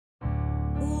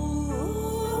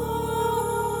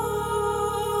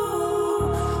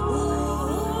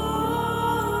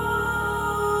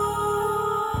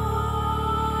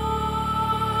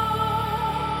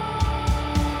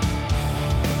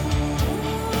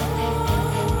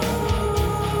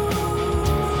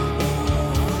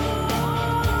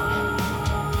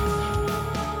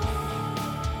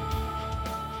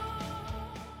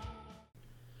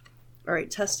right,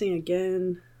 testing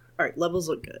again. All right, levels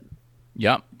look good.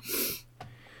 Yep.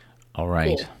 All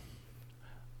right. Cool.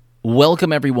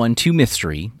 Welcome, everyone, to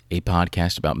Mystery, a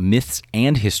podcast about myths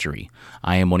and history.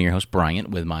 I am one of your hosts, Bryant,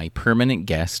 with my permanent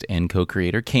guest and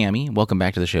co-creator, Cammie. Welcome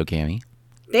back to the show, Cammie.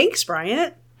 Thanks,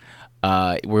 Bryant.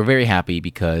 We're very happy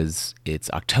because it's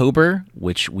October,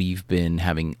 which we've been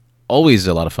having always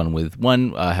a lot of fun with.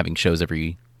 One, having shows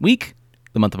every week,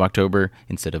 the month of October,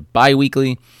 instead of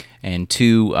bi-weekly. And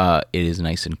two, it is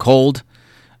nice and cold.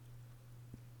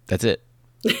 That's it.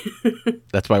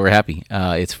 That's why we're happy.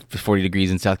 It's 40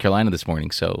 degrees in South Carolina this morning,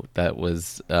 so that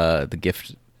was the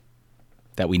gift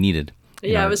that we needed.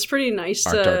 Yeah, it was pretty nice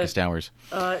our to darkest hours.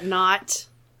 Not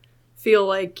feel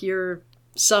like you're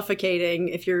suffocating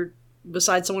if you're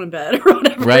beside someone in bed or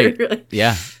whatever. Right.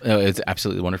 Yeah. It's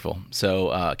absolutely wonderful.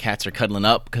 So cats are cuddling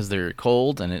up because they're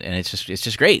cold, and it's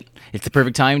just great. It's the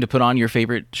perfect time to put on your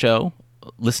favorite show,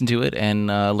 listen to it, and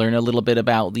learn a little bit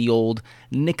about the old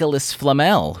Nicolas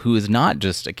Flamel, who is not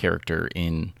just a character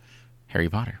in Harry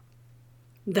Potter.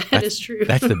 That's is true.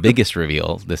 That's the biggest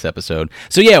reveal this episode.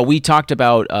 So yeah, we talked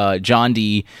about John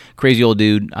Dee, crazy old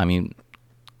dude. I mean,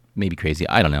 maybe crazy.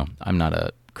 I don't know. I'm not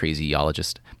a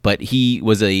crazyologist, but he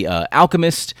was a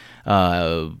alchemist.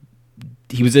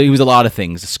 He was a lot of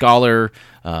things. A scholar,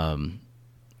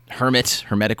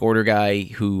 hermetic order guy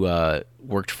who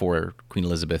worked for Queen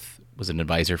Elizabeth, was an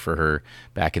advisor for her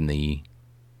back in the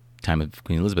time of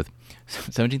Queen Elizabeth,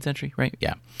 17th century, right?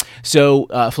 Yeah. So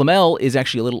Flamel is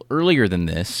actually a little earlier than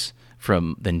this,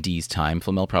 than Dee's time.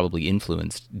 Flamel probably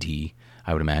influenced Dee,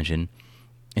 I would imagine,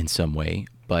 in some way.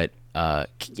 But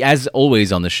as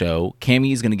always on the show,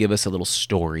 Cammie is going to give us a little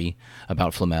story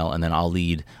about Flamel, and then I'll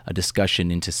lead a discussion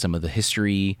into some of the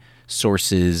history,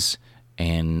 sources,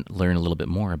 and learn a little bit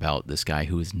more about this guy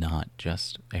who is not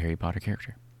just a Harry Potter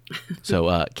character. So,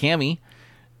 Cammie,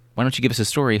 why don't you give us a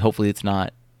story? Hopefully it's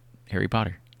not Harry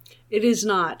Potter. It is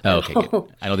not. Oh, okay, good.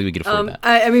 I don't think we can afford that.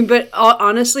 I mean, but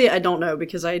honestly, I don't know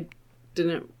because I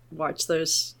didn't watch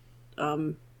those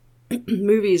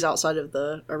movies outside of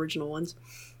the original ones.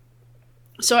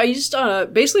 So I used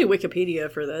basically Wikipedia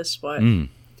for this, but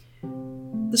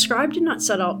the scribe did not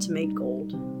set out to make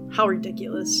gold. How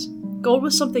ridiculous. Gold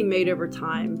was something made over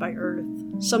time by earth,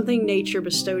 something nature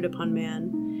bestowed upon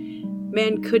man.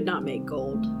 Man could not make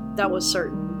gold. That was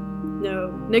certain.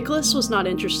 No, Nicholas was not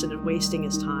interested in wasting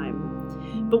his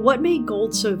time. But what made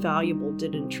gold so valuable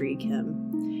did intrigue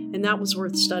him, and that was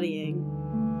worth studying.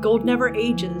 Gold never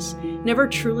ages, never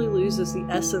truly loses the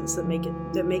essence that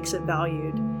makes it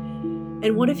valued.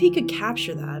 And what if he could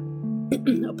capture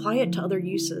that, apply it to other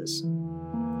uses?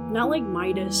 Not like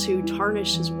Midas, who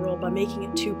tarnished his world by making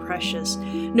it too precious.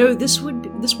 No, this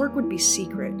work would be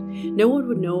secret. No one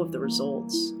would know of the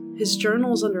results. His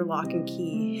journals under lock and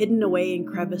key, hidden away in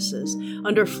crevices,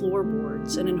 under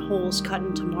floorboards, and in holes cut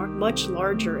into much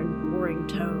larger and boring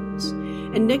tomes.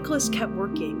 And Nicholas kept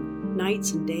working.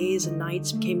 Nights and days and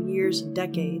nights became years and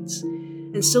decades.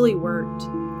 And still he worked.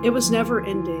 It was never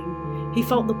ending. He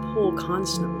felt the pull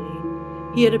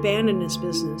constantly. He had abandoned his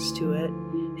business to it.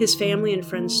 His family and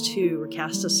friends, too, were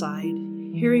cast aside.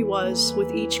 Here he was,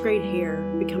 with each great hair,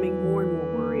 becoming more and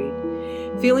more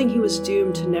worried, feeling he was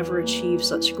doomed to never achieve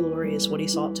such glory as what he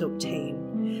sought to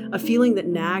obtain, a feeling that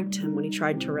nagged him when he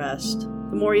tried to rest.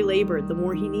 The more he labored, the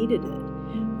more he needed it.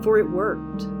 For it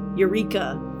worked.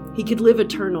 Eureka! He could live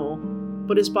eternal,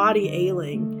 but his body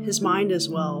ailing, his mind as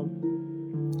well.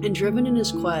 And driven in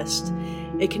his quest,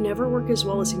 it could never work as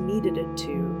well as he needed it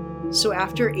to. So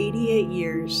after 88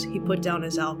 years, he put down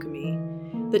his alchemy.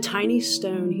 The tiny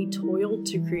stone he toiled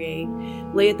to create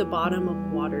lay at the bottom of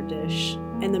a water dish,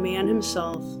 and the man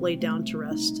himself lay down to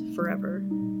rest forever.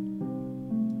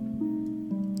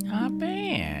 Not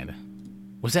bad.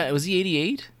 Was he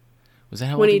 88? Was that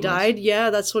how when old he died? Yeah,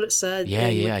 that's what it said. Yeah,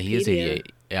 he is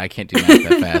 88. Yeah, I can't do math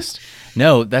that fast.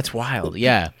 No, that's wild.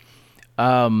 Yeah.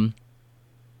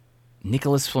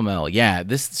 Nicolas Flamel. Yeah,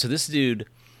 this dude,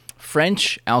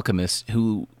 French alchemist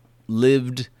who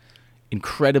lived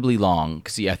incredibly long,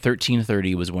 because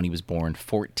 1330 was when he was born,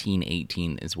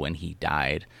 1418 is when he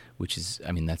died, which is,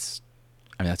 that's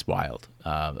wild.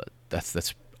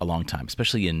 That's a long time,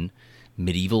 especially in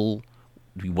medieval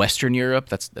Western Europe.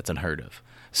 That's unheard of.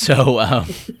 So,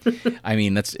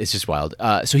 it's just wild.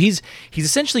 So he's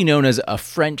essentially known as a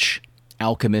French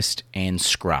alchemist and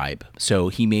scribe. So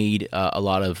he made a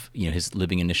lot of his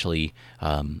living initially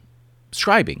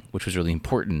scribing, which was really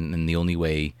important and the only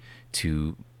way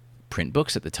to print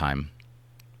books at the time.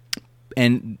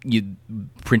 And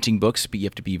printing books, but you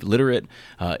have to be literate.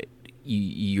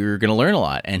 you're going to learn a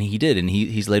lot. And he did. And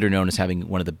he's later known as having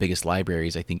one of the biggest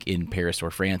libraries, I think, in Paris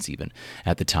or France, even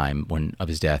at the time of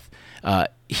his death.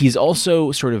 He's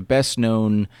also sort of best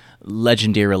known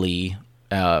legendarily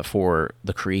for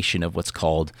the creation of what's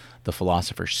called the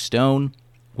Philosopher's Stone,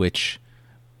 which,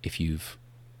 if you've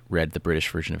read the British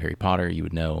version of Harry Potter, you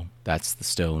would know that's the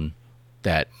stone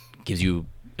that gives you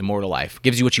immortal life,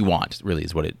 gives you what you want, really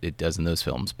is what it does in those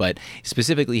films. But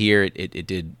specifically here, it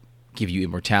did give you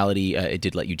immortality. It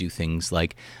did let you do things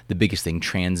like the biggest thing,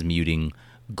 transmuting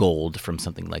gold from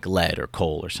something like lead or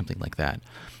coal or something like that.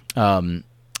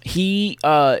 He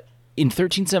in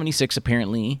 1376,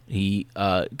 apparently, he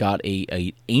got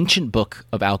a ancient book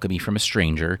of alchemy from a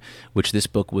stranger, which this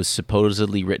book was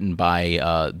supposedly written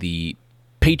by the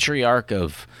patriarch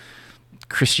of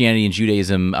Christianity and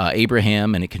Judaism,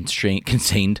 Abraham, and it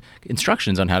contained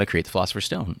instructions on how to create the Philosopher's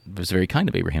Stone. It was very kind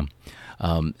of Abraham.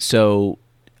 So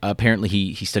apparently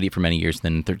he studied it for many years.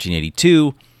 Then in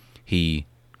 1382, he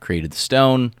created the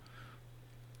stone,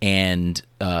 and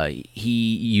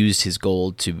he used his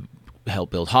gold to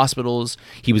help build hospitals.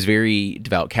 He was very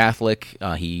devout Catholic.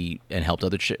 He helped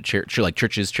other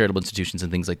churches, charitable institutions,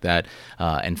 and things like that.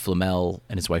 And Flamel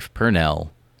and his wife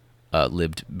Purnell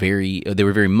lived they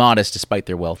were very modest despite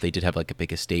their wealth. They did have like a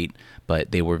big estate,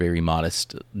 but they were very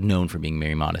modest, known for being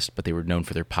very modest, but they were known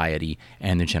for their piety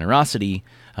and their generosity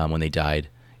when they died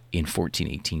in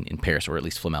 1418 in Paris, or at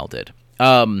least Flamel did.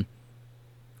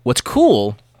 What's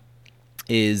cool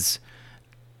is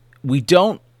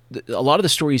a lot of the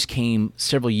stories came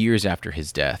several years after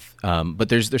his death, but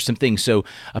there's some things. So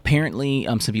apparently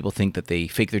some people think that they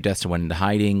faked their deaths and went into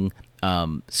hiding.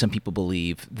 Some people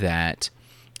believe that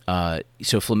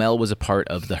so Flamel was a part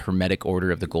of the Hermetic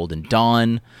Order of the Golden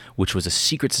Dawn, which was a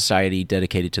secret society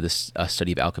dedicated to the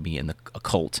study of alchemy and the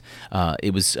occult.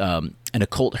 It was an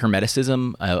occult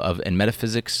hermeticism and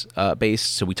metaphysics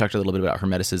based. So we talked a little bit about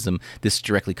hermeticism. This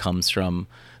directly comes from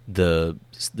the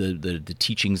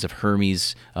teachings of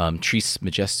Hermes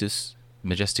Trismegistus.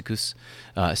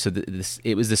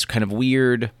 It was this kind of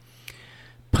weird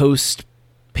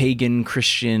post-pagan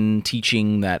Christian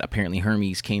teaching that apparently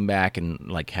Hermes came back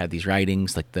and like had these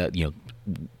writings, like the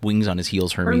wings on his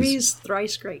heels. Hermes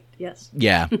thrice great, yes.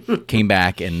 Yeah, came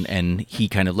back and he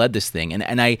kind of led this thing,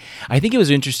 and I think it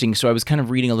was interesting. So I was kind of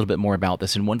reading a little bit more about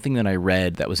this, and one thing that I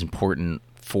read that was important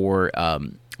for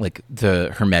like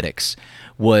the Hermetics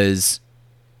was,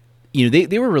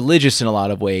 they were religious in a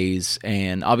lot of ways,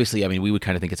 and obviously, I mean, we would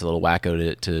kind of think it's a little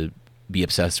wacko to be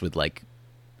obsessed with like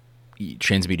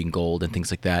transmuting gold and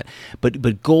things like that,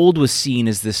 but gold was seen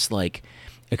as this like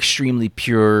extremely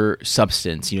pure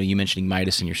substance. You mentioning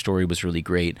Midas in your story was really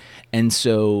great, and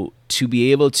so to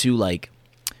be able to like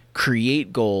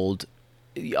create gold,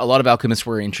 a lot of alchemists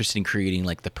were interested in creating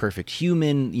like the perfect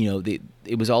human.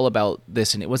 It was all about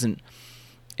this, and it wasn't.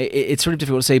 It's sort of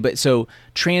difficult to say, but so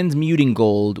transmuting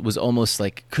gold was almost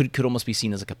like could almost be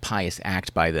seen as like a pious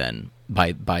act by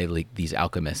like these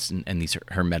alchemists and these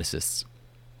hermeticists.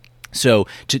 So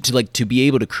to be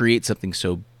able to create something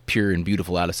so pure and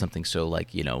beautiful out of something so like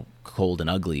cold and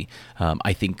ugly,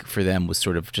 I think for them was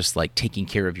sort of just like taking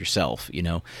care of yourself.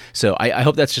 So I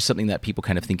hope that's just something that people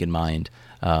kind of think in mind.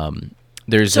 So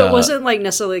it wasn't like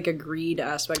necessarily like a greed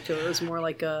aspect to it. It was more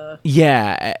like a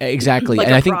exactly, like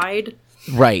and a I think pride.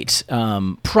 Right.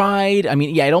 Pride. I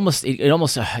mean, yeah, it almost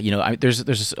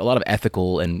there's a lot of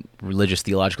ethical and religious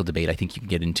theological debate. I think you can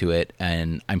get into it,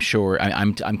 and I'm sure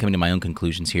I'm coming to my own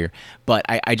conclusions here, but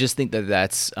I just think that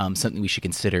that's something we should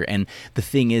consider. And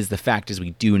the fact is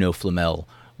we do know Flamel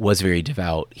was very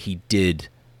devout. He did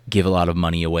give a lot of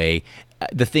money away.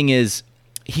 The thing is,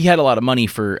 he had a lot of money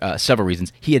for several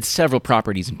reasons. He had several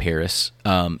properties in Paris.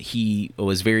 He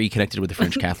was very connected with the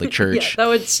French Catholic Church. Yeah, that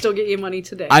would still get you money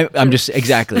today. I'm just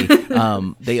exactly.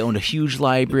 They owned a huge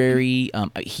library.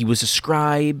 He was a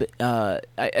scribe. I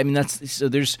mean,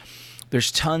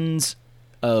 there's tons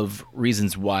of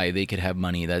reasons why they could have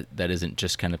money that isn't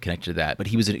just kind of connected to that. But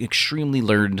he was an extremely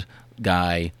learned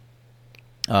guy.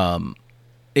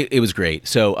 It was great.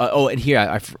 So, and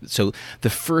here, so the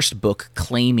first book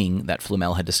claiming that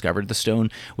Flamel had discovered the stone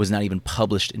was not even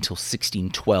published until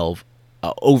 1612,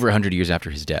 over 100 years after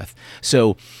his death.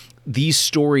 So these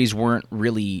stories weren't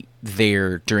really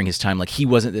there during his time. Like, he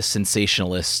wasn't this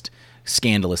sensationalist,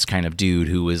 scandalous kind of dude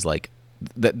who was like,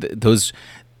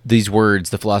 these words,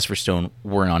 the Philosopher's Stone,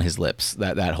 weren't on his lips,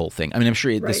 that whole thing. I mean, I'm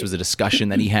sure this was a discussion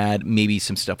that he had, maybe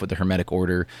some stuff with the Hermetic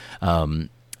Order.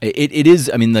 It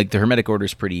is, I mean, like the Hermetic Order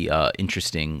is pretty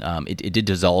interesting. It did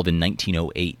dissolve in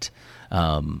 1908.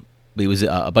 It was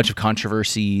a bunch of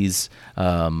controversies.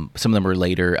 Some of them were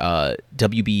later.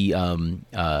 W.B.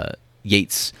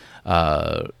 Yeats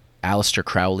Aleister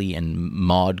Crowley and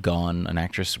Maud Gonne, an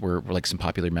actress, were like some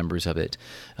popular members of it.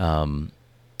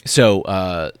 It's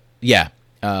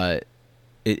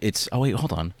oh wait,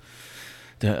 hold on.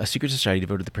 A secret society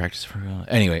devoted to the practice of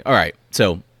anyway. All right,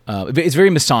 so it's very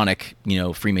Masonic,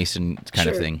 Freemason kind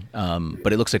of thing.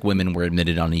 But it looks like women were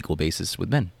admitted on an equal basis with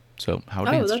men. So how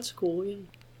advanced. Oh, that's cool. Yeah.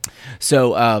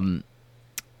 So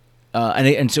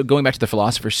and so going back to the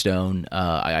Philosopher's Stone,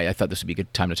 I thought this would be a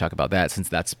good time to talk about that, since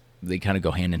they kind of go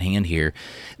hand in hand here.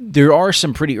 There are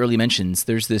some pretty early mentions.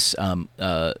 There's this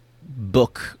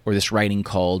book or this writing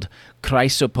called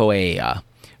Chrysopoeia,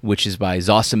 which is by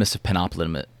Zosimus of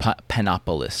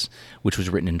Panopolis, which was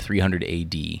written in 300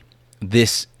 AD.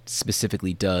 This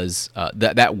specifically does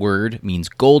that word means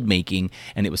gold making,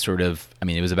 and it was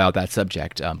it was about that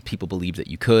subject. People believed that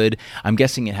you could. I'm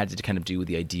guessing it had to kind of do with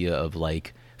the idea of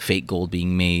like fake gold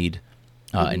being made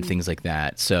and things like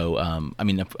that. So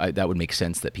that would make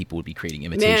sense that people would be creating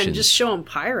imitations. Man, just show them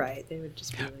pyrite; they would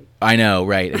just be like. I know,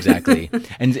 right? Exactly.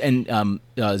 and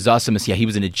Zosimus, he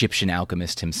was an Egyptian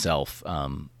alchemist himself.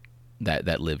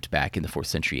 That lived back in the 4th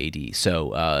century AD.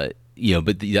 So,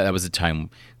 but that was a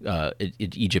time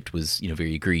Egypt was,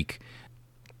 very Greek.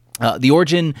 The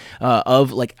origin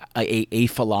of like a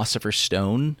philosopher's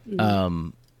stone,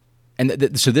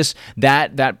 so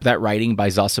that writing by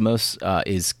Zosimus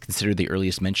is considered the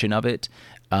earliest mention of it.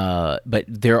 But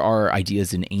there are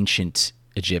ideas in ancient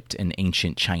Egypt and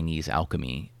ancient Chinese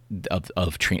alchemy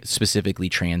of specifically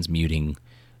transmuting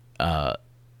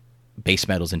base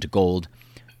metals into gold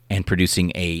and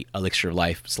producing a elixir of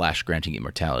life / granting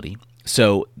immortality.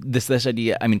 So this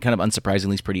idea, kind of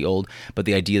unsurprisingly, is pretty old, but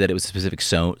the idea that it was a specific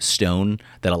stone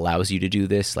that allows you to do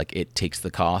this, like it takes the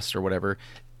cost or whatever,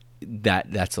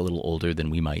 that's a little older than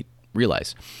we might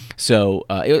realize. So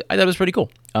I thought it was pretty cool.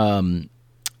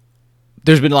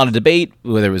 There's been a lot of debate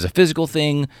whether it was a physical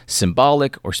thing,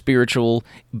 symbolic, or spiritual.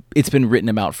 It's been written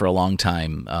about for a long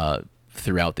time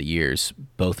throughout the years,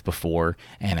 both before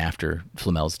and after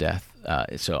Flamel's death.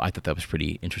 So I thought that was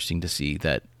pretty interesting to see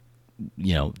that,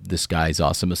 this guy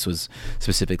Zosimus was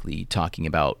specifically talking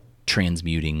about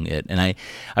transmuting it. And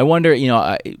I wonder,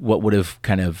 what would have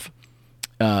kind of,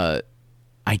 I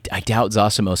doubt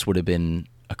Zosimus would have been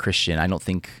a Christian. I don't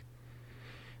think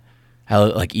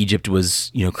like Egypt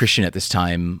was, Christian at this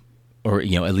time, or,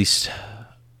 at least,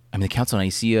 the Council of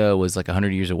Nicaea was like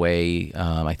 100 years away.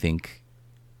 I think.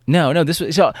 No, this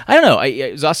was, so I don't know.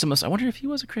 Zosimus, I wonder if he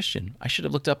was a Christian. I should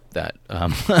have looked up that.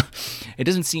 It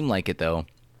doesn't seem like it though,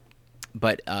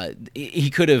 but he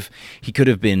could have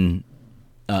been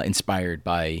inspired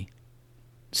by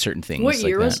certain things. What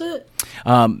year was it?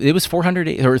 It was 400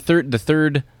 or the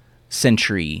 3rd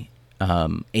century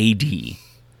AD.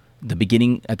 The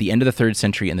beginning, at the end of the 3rd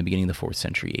century and the beginning of the 4th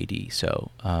century AD.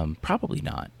 So probably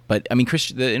not. But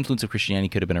the influence of Christianity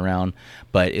could have been around.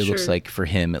 But it looks like for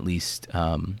him, at least,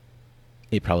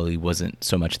 it probably wasn't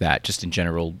so much that. Just in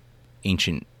general,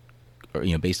 ancient, or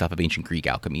based off of ancient Greek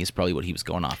alchemy is probably what he was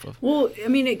going off of. Well,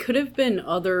 it could have been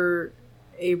other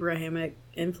Abrahamic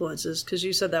influences, because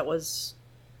you said that was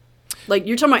like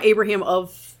you're talking about Abraham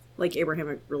of like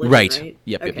Abrahamic religion, right?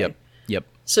 Yep. Okay. Yep.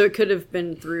 So it could have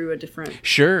been through a different.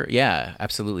 Sure. Yeah.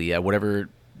 Absolutely. Yeah. Whatever.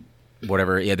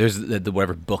 Yeah. There's the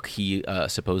whatever book he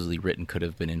supposedly written could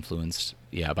have been influenced.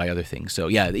 Yeah, by other things. So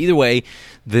yeah. Either way,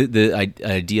 the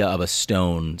idea of a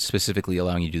stone specifically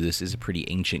allowing you to do this is a pretty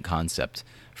ancient concept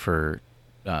for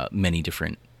many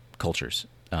different cultures.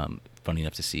 Funny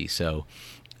enough to see. So.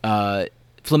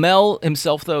 Flamel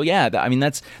himself, though,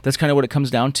 that's kind of what it comes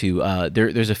down to.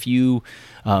 There's a few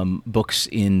books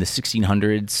in the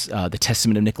 1600s, the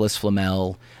Testament of Nicolas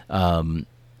Flamel, the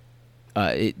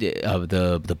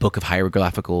Book of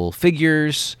Hieroglyphical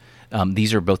Figures.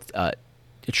 These are both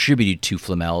attributed to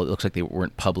Flamel. It looks like they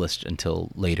weren't published until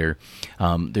later.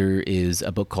 There is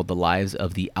a book called The Lives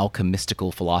of the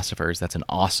Alchemistical Philosophers. That's an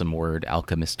awesome word,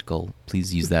 alchemistical.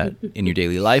 Please use that in your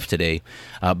daily life today.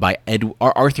 By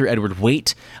Arthur Edward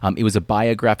Waite. It was a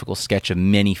biographical sketch of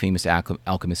many famous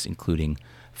alchemists, including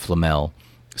Flamel.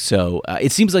 So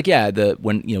it seems like after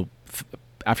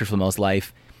Flamel's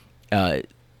life,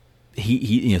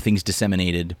 he things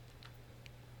disseminated,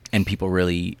 and people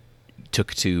really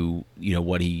took to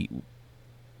what he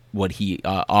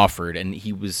offered, and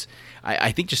he was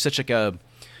I think just such like an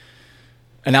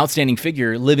outstanding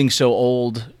figure, living so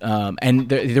old, and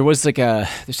there was like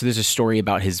there's a story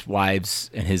about his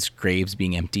wives and his graves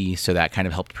being empty, so that kind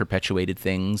of helped perpetuated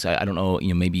things. I don't know,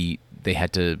 maybe they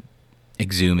had to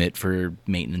exhume it for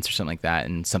maintenance or something like that,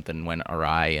 and something went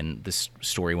awry, and this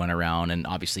story went around, and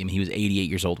obviously he was 88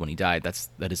 years old when he died.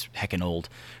 That is heckin' old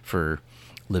for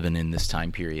living in this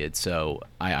time period, so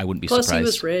I wouldn't be surprised. Plus, he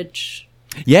was rich.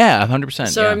 Yeah, 100%.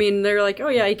 So, yeah. I mean, they're like, oh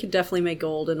yeah, he could definitely make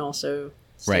gold and also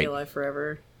stay Right. alive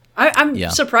forever. I'm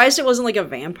surprised it wasn't like a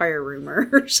vampire rumor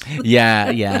or something. Yeah.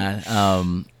 Yeah.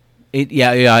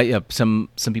 Some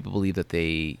people believe that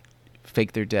they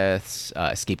faked their deaths,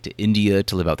 escaped to India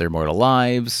to live out their mortal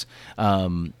lives.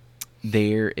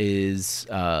 There is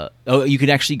you can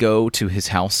actually go to his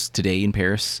house today in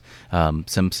Paris.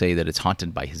 Some say that it's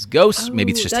haunted by his ghost.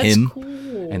 Maybe it's just him, cool.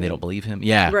 and they don't believe him.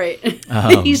 Yeah, Right.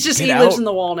 He lives in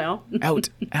the wall now.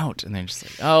 out, and they're just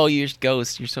like, oh, you're a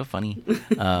ghost. You're so funny.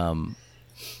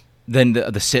 Then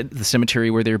the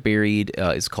cemetery where they're buried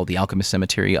is called the Alchemist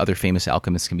Cemetery. Other famous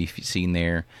alchemists can be seen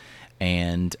there.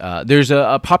 And there's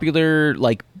a popular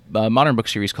modern book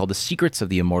series called The Secrets of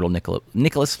the Immortal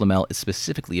Nicolas Flamel. Is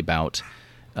specifically about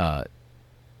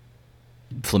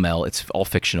Flamel. It's all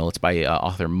fictional. It's by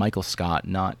author Michael Scott,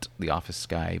 not the Office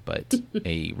guy, but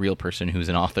a real person who's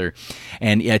an author.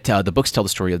 And yet the books tell the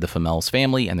story of the Flamel's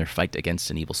family and their fight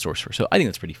against an evil sorcerer. So I think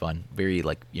that's pretty fun. Very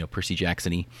Percy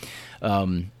Jackson-y.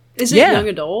 Is it young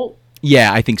adult?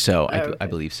 Yeah, I think so. Okay. I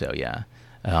believe so. Yeah.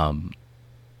 I don't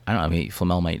know. I mean,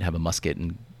 Flamel might have a musket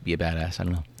and be a badass. I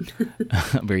don't know.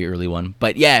 A very early one,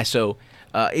 but yeah. So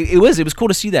it was cool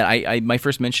to see that. I my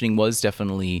first mentioning was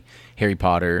definitely Harry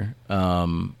Potter.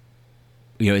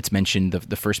 It's mentioned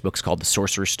the first book's called The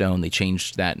Sorcerer's Stone. They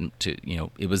changed that to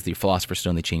it was the Philosopher's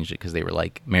Stone. They changed it because they were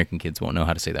like, American kids won't know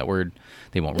how to say that word.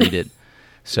 They won't read it.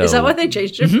 So is that why they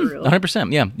changed it for real?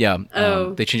 100%. Yeah.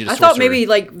 Oh, they changed it to I thought sorcerer.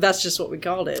 maybe that's just what we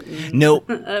called it. No,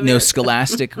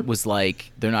 Scholastic was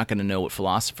like, they're not going to know what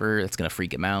philosopher. That's going to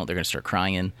freak them out. They're going to start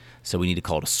crying. So we need to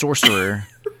call it a sorcerer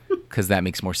because that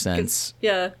makes more sense.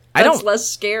 Yeah, that's less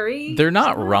scary. They're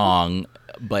not wrong,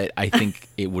 but I think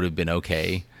it would have been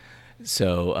okay.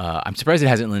 So I'm surprised it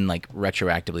hasn't been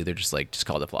retroactively. They're just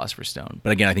call it the Philosopher's Stone.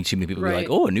 But again, I think too many people will be like,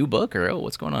 oh, a new book, or oh,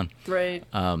 what's going on? Right.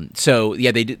 So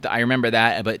yeah, they did. I remember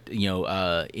that. But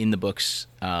in the books,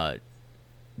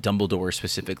 Dumbledore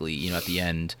specifically, at the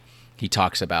end, he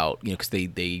talks about because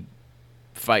they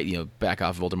fight, back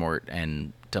off Voldemort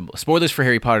and Dumbledore. Spoilers for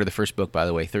Harry Potter, the first book, by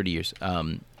the way, 30 years.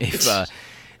 If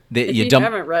you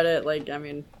haven't read it,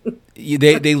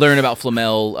 they learn about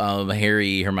Flamel,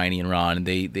 Harry, Hermione, and Ron. And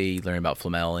they learn about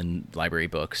Flamel in library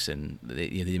books, and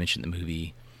they mention the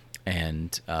movie,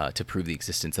 and to prove the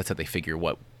existence. That's how they figure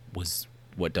what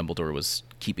Dumbledore was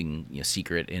keeping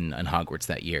secret in Hogwarts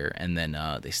that year. And then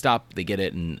they stop, they get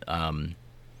it, and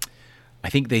I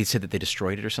think they said that they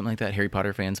destroyed it or something like that. Harry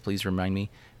Potter fans, please remind me.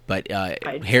 But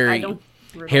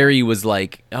Harry was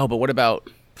like, oh, but what about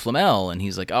Flamel? And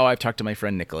he's like, oh, I've talked to my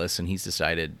friend Nicholas, and he's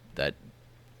decided that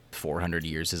 400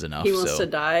 years is enough. He wants to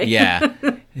die. Yeah,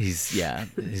 he's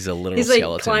a literal he's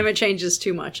skeleton. Like, climate change is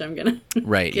too much. I'm gonna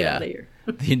get out of here.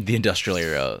 The industrial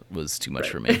era was too much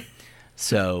for me.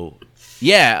 So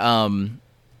yeah,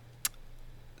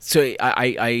 so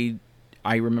I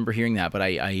remember hearing that, but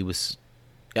I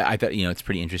thought it's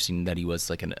pretty interesting that he was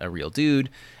like a real dude,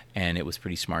 and it was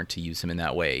pretty smart to use him in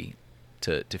that way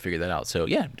to figure that out. So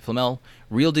yeah, Flamel,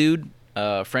 real dude,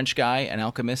 French guy, an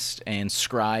alchemist and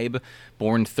scribe,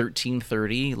 born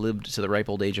 1330, lived to the ripe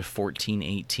old age of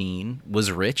 1418,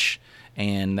 was rich,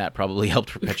 and that probably helped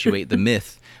perpetuate the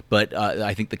myth. But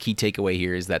I think the key takeaway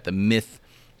here is that the myth,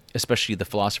 especially the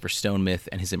Philosopher's Stone myth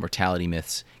and his immortality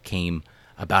myths, came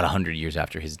about 100 years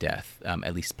after his death,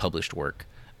 at least published work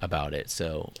about it.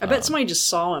 So I bet somebody just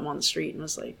saw him on the street and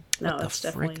was like, no, that's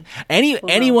definitely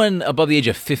anyone above the age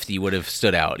of 50 would have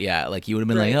stood out. Yeah, like you would have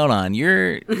been like, hold on,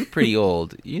 you're pretty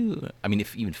old.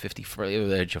 If even 50 for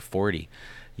the age of 40,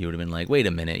 you would have been like, wait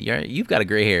a minute, you've got a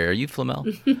gray hair. Are you Flamel?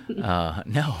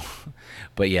 No.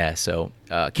 But yeah, so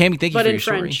Cammie, thank you for your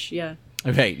French, story. yeah.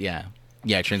 Right,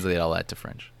 yeah, translate all that to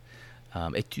French.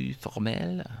 Es-tu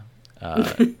formel?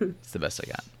 It's the best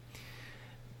I got.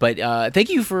 But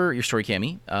thank you for your story,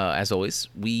 Cammie. As always,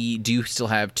 we do still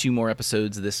have 2 more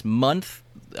episodes this month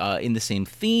in the same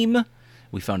theme.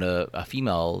 We found a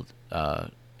female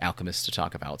alchemist to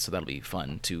talk about, so that'll be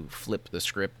fun to flip the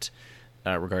script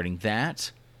regarding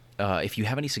that. If you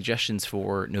have any suggestions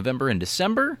for November and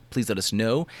December, please let us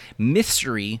know.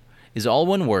 Mystery is all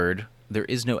one word. There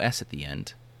is no S at the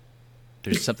end.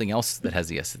 There's something else that has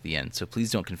the S at the end, so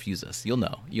please don't confuse us. You'll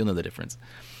know the difference.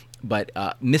 But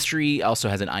mystery also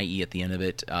has an IE at the end of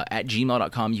it. At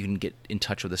gmail.com, you can get in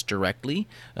touch with us directly.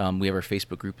 We have our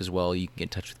Facebook group as well. You can get in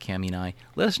touch with Cammie and I.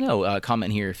 Let us know.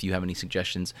 Comment here if you have any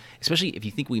suggestions, especially if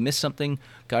you think we missed something,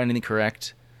 got anything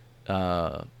correct.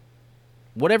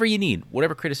 Whatever you need,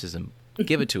 whatever criticism,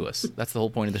 give it to us. That's the whole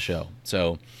point of the show.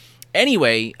 So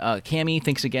anyway, Cammie,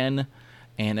 thanks again.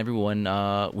 And everyone,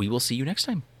 we will see you next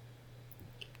time.